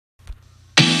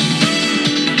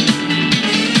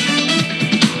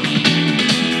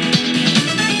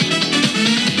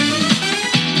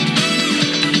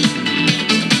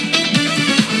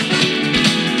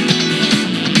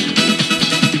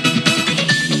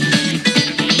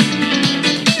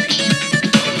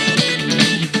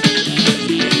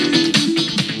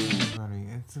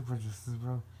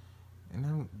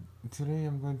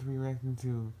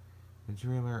reacting to the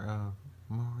trailer of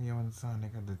Mario and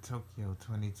Sonic at the Tokyo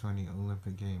 2020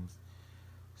 Olympic Games.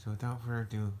 So without further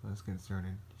ado, let's get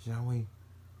started, shall we?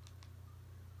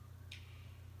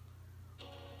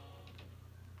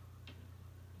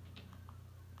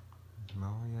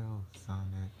 Mario,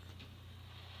 Sonic,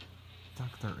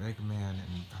 Dr. Eggman,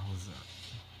 and Bowser.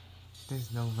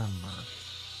 This November.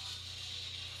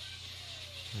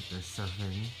 If they're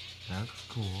surfing, that's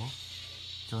cool.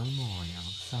 Join Mario,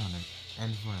 Sonic,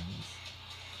 and friends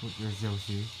with your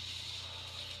Yoshi,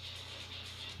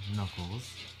 Knuckles,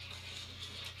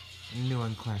 new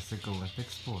and classic Olympic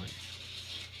sports.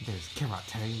 There's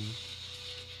karate.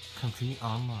 Compete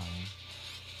online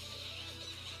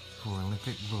for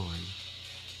Olympic glory.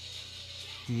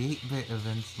 The 8-bit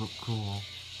events look cool.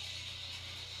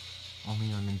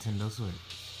 Only on Nintendo Switch.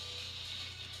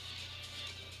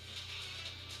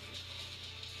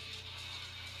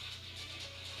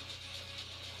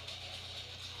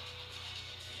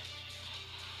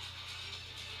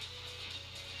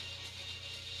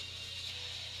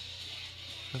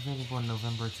 Available in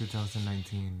November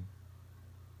 2019.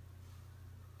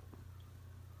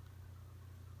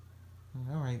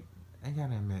 Alright, I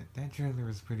gotta admit, that trailer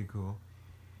was pretty cool.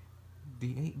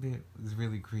 The 8-bit was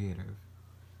really creative.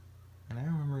 And I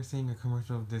remember seeing a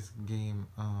commercial of this game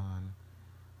on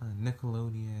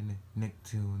Nickelodeon,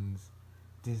 Nicktoons,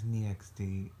 Disney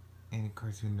XD, and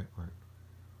Cartoon Network.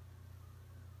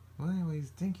 Well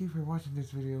anyways, thank you for watching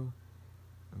this video.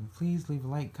 Please leave a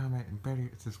like, comment, and better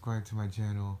subscribe to my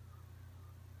channel.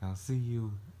 I'll see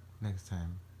you next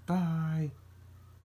time. Bye!